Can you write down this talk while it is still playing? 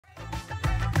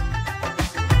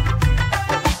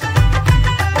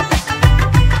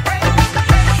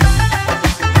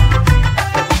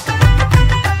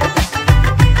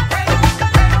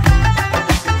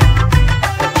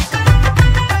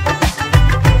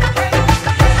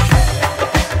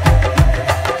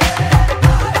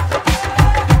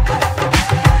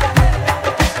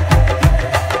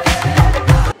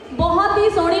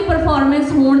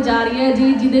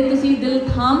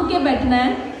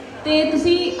तो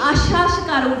तुसी आशा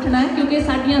शिकार उठना है क्योंकि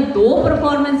साडियां 2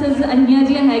 परफॉर्मेंसेस अहियां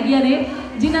जिहियां हैगियां ने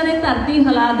जिन्हां ने धरती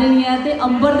हिला देनी है तो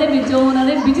अंबर दे विचों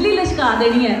उन्होंने बिजली लिशका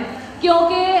देनी है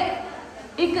क्योंकि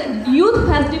एक यूथ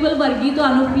फैसटिवल वर्गी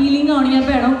तुहानूं फीलिंग आउणी है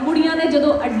भैणों कुड़ियां ने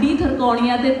जदों अड्डी थरकाउणी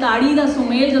है तो ताड़ी का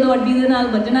सुमेल जदों अड्डी दे नाल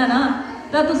वजना ना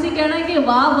तो तुसी कहना कि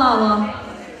वाह वाह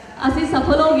वाह असीं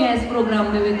सफल हो गए इस प्रोग्राम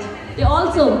दे विच। ते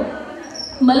ऑल्सो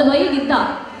मलवई गिद्धा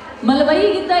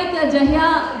एक अजिहा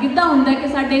गिद्धा हुंदा कि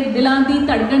साडे दिलां दी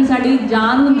धड़कन साडी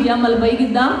जान हुंदी आ मलवई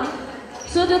गिद्धा।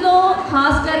 सो जदों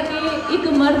खास करके एक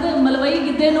मर्द मलवई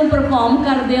गिद्धे नूं परफॉर्म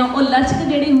करदे आ वो लचक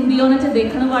जिहड़ी हुंदी है उन्हां 'च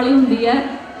देखण वाली हुंदी है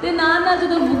ते नाल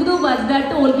जदों बुगदू वजदा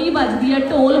ढोलकी वजदी है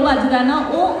ढोल वजदा ना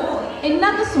वो इन्ना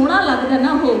क सोहना लगदा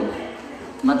ना वो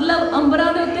मतलब अंबरां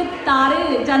दे उत्ते तारे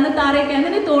चंद तारे कहंदे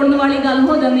ने तोड़न वाली गल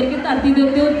हो जांदी है कि धरती दे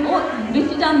उत्ते वो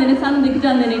दिख जांदे ने सानूं दिख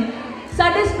जांदे ने।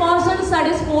 साडे स्पॉन्सर्स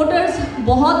साडे सपोर्टर्स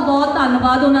बहुत बहुत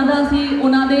धन्नवाद उन्हां दा असीं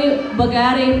उन्हां दे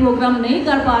बगैर ये प्रोग्राम नहीं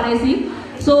कर पा रहे सी।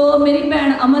 सो मेरी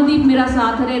भैन अमनदीप मेरा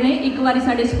साथ रहे ने एक बारी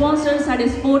साडे स्पॉन्सर्स साडे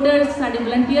सपोर्टर्स साडे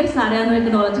वलंटियर सारिਆਂ ਨੂੰ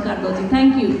एक्नॉलेज कर दो जी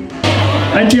थैंक यू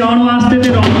ਇੱਥੇ ਆਉਣ ਵਾਸਤੇ ਤੇ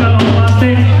ਰੌਣਕਾਂ ਲਾਉਣ ਵਾਸਤੇ।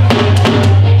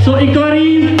 ਸੋ ਇੱਕ ਵਾਰੀ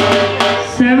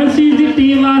 7 ਸੀਜ਼ ਦੀ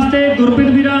ਟੀਮ ਵਾਸਤੇ ਗੁਰਪ੍ਰੀਤ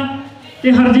ਵੀਰਾ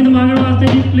ਤੇ ਹਰਜੀਤ ਮੰਗਣ ਵਾਸਤੇ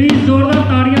ਜੀ ਪਲੀਜ਼ ਜ਼ੋਰਦਾਰ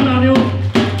ਤਾੜੀਆਂ ਲਾ ਦਿਓ।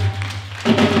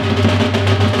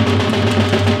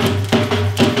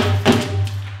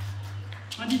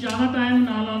 ਹਾਂਜੀ ਜ਼ਿਆਦਾ ਟਾਈਮ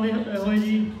ਨਾ ਲਾਉਂਦੇ ਹੋਏ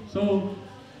ਜੀ ਸੋ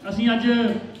ਅਸੀਂ ਅੱਜ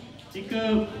ਇੱਕ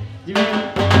ਜਿਵੇਂ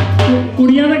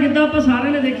ਕੁੜੀਆਂ ਦਾ ਗਿੱਧਾ ਆਪਾਂ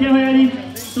ਸਾਰਿਆਂ ਨੇ ਦੇਖਿਆ ਹੋਇਆ ਜੀ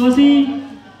ਸੋ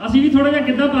ਅਸੀਂ ਵੀ ਥੋੜਾ ਜਿਹਾ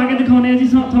ਗਿੱਧਾ ਪਾ ਕੇ ਦਿਖਾਉਂਦੇ ਆ ਜੀ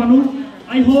ਤੁਹਾਨੂੰ।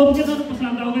 आई होप कि तुहानूं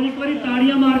पसंद आऊगा जी। एक बार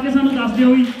ताड़ियां मार के सानूं दस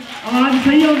दिओ भी आवाज़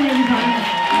सही हो गई है जी सारे।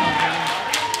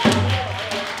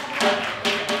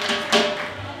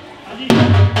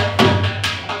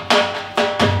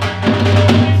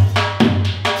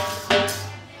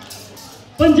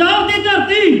 पंजाब की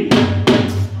धरती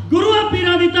गुरुआं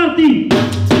पीरां की धरती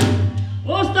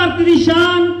उस धरती की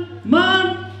शान मान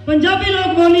पंजाबी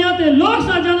लोक बोलियां ते लोक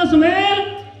साजां दा सुमेल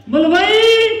मलवई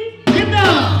गिद्धा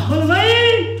मलवई।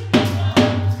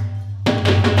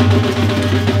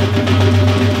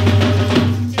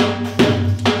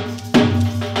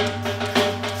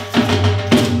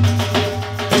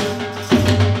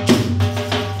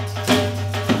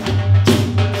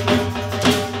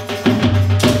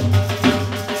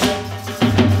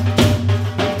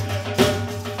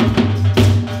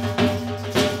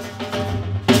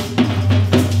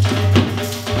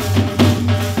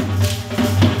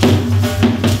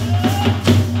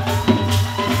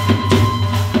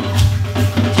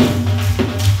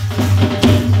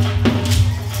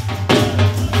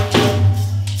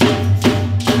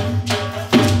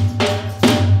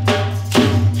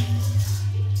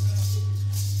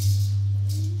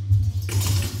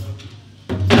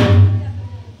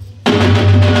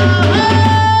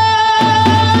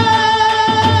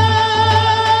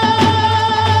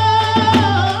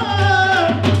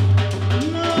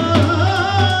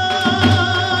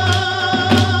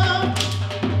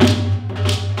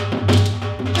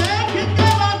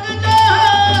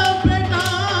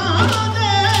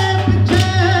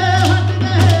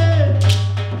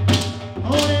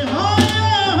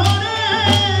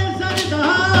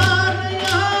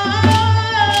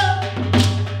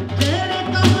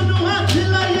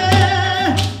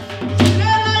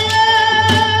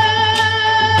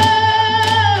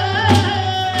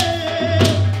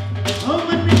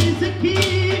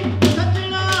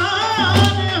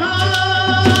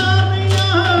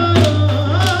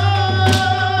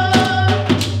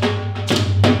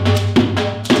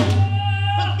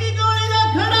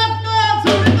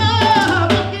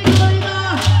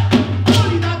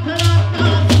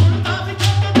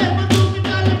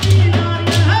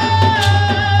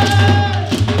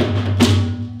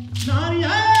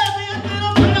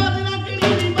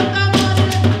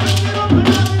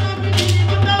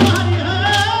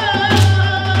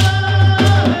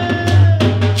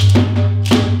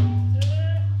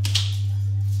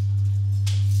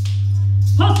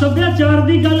 सभ्याचार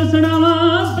की गल सुनावा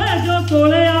बैजो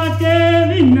कोले आके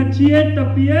भी नचिए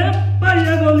टप्पिए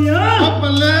पाइए बोलिया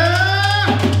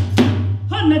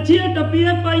नचिए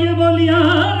टप्पिए पाइए बोलिया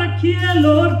रखिए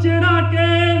लोर चढ़ा के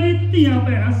भी धियां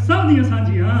भैणां सब दियां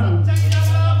सांझियां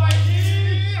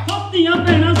धियां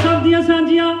भैणां सब दियां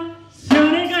सांझियां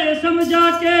सियाने गए समझा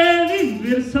के भी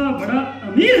विरसा बड़ा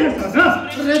अमीर है साडा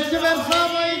रिच विरसा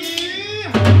भाई जी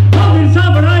विरसा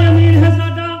बड़ा अमीर है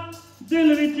साडा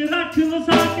दिल विच रख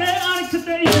वसा के अणख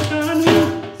ते इकानू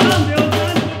सांभिओ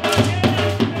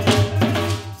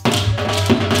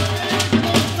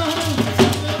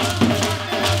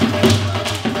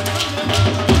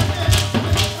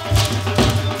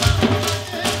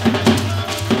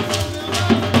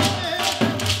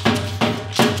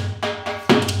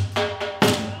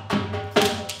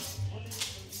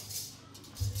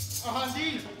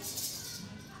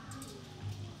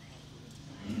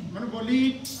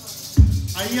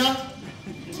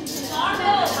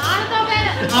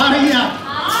आ रही है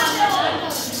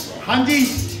हाँ जी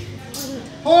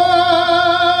हो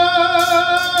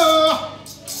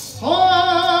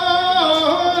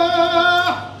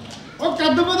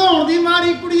कद ਵਧਾਉਣ ਦੀ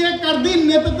मारी कुड़िए करदी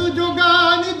नित तू जोगा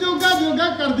नी जोगा जोगा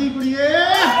करदी कुड़िए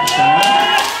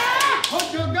हो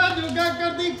जोगा जोगा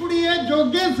करदी कुड़िए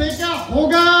जोगे से क्या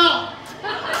होगा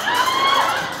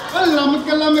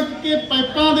लमक लमक के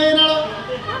पाइपां दे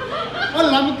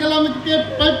नाल लमक लमक के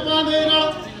पाइपां दे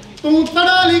नाल तू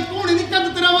तड़ा ली घूणी नी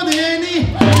कद तेरा वधे नी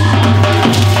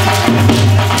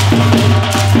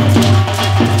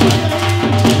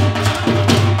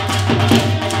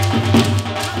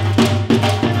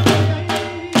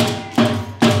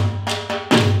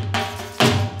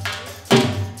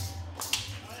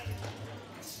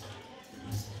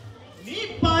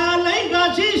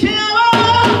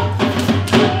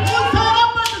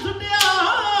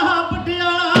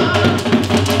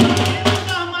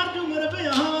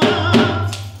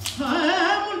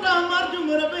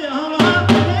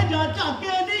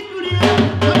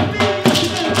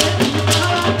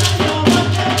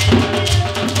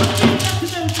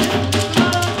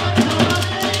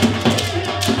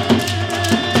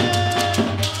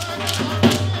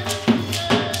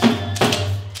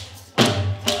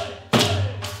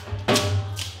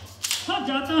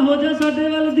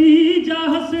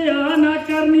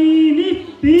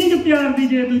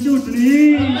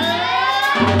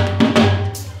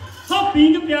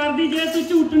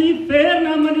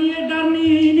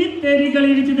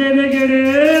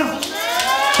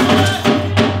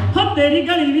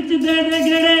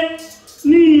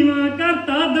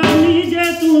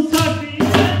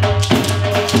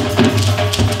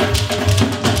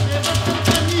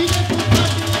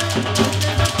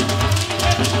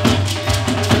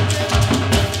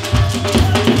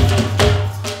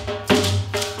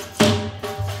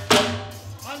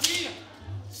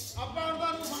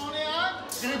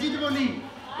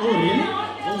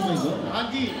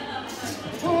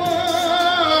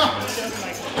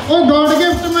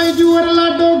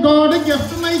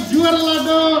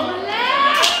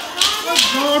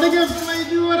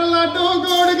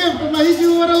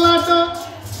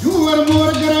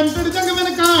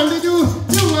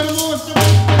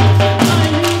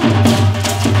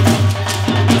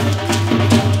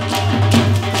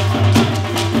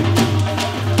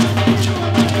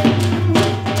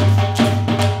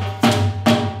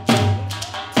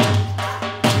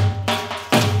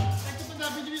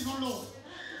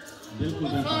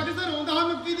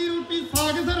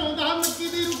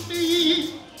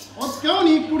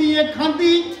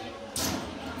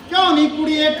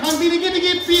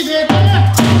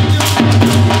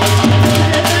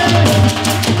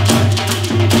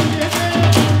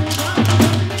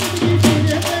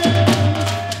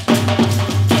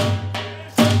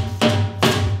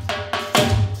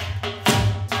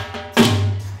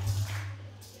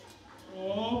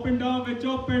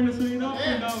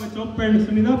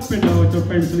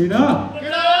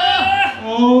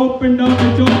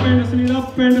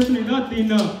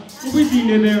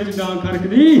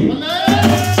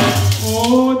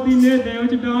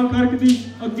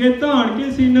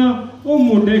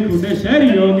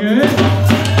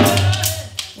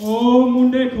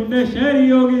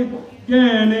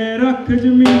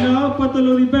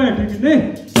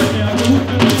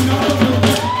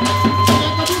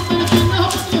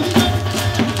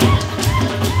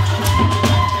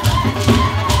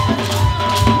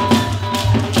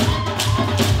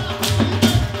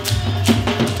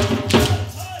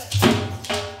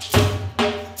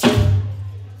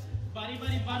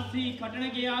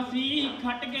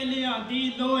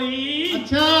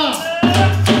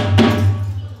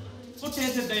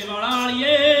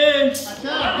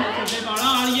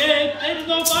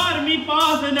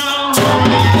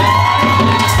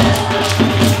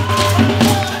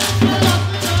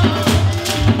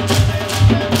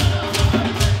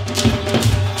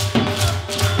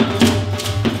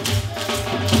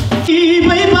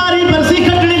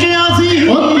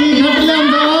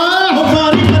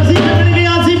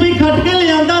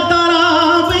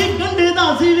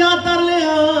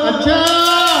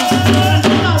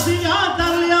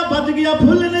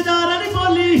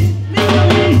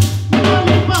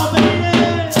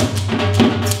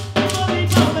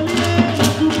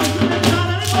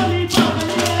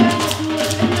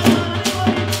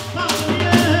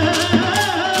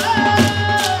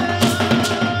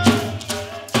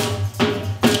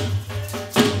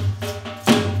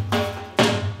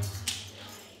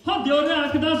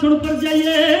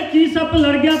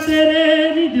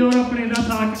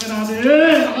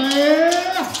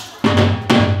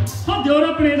दियोर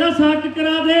अपने दा साक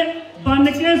करा दे बन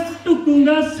के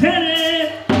टुकूंगा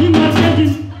सेरे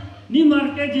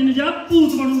ਜਿੰਨ ਜਾ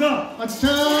ਭੂਤ ਬਣੂਗਾ।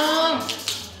 ਅੱਛਾ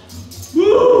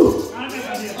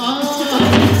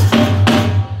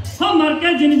ਹਾਂ ਮਰ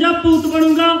ਕੇ ਜਿੰਨ ਜਾ ਭੂਤ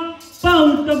ਬਣੂਗਾ ਭਾਉ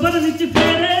ਟੱਬਰ ਵਿੱਚ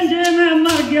ਫੇਰੇ ਜੇ ਮੈਂ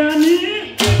ਮਰ ਗਿਆ ਨੀ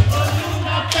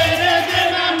ਬੋਲੂੰਗਾ ਤੇਰੇ ਜੇ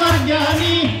ਮੈਂ ਮਰ ਗਿਆ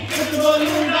ਨੀ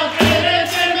ਬੋਲੂੰਗਾ ਤੇਰੇ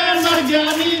ਜੇ ਮੈਂ ਮਰ ਗਿਆ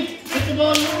ਨੀ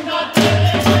ਬੋਲੂੰਗਾ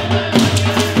ਤੇਰੇ ਜੇ ਮੈਂ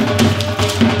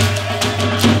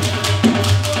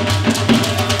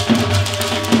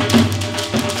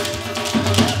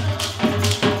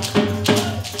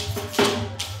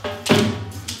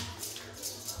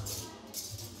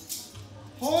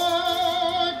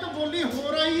बोली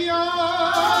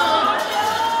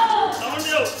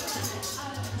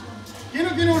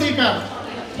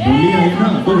आई ना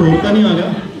कोई रोकता नहीं आ गया।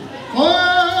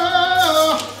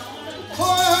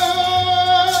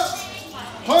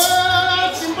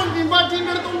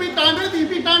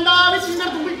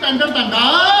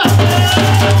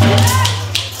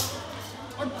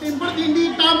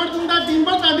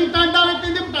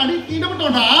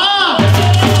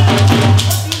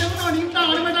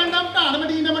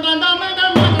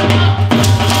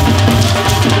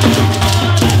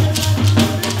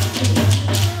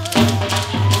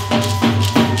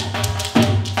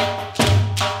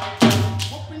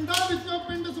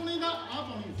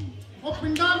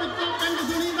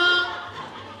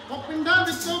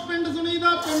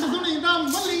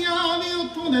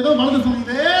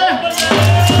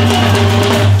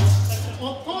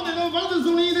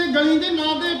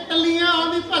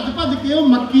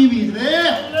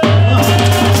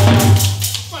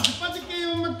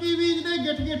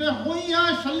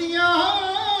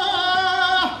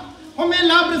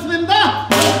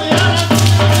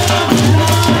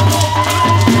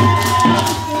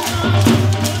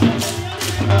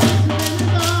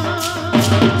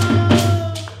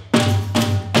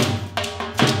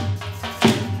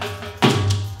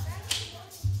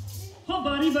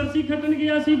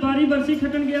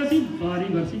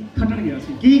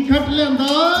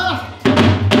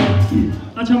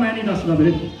 अच्छा मैं नहीं दसदा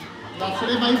वीरे दस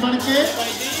दे भाई बन के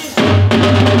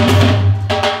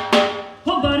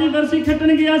हो बारी बरसी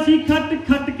खटन गया सी खट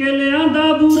खट के लियांदा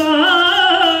बूरा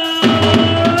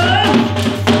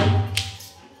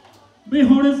भी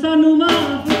हुण सानू मां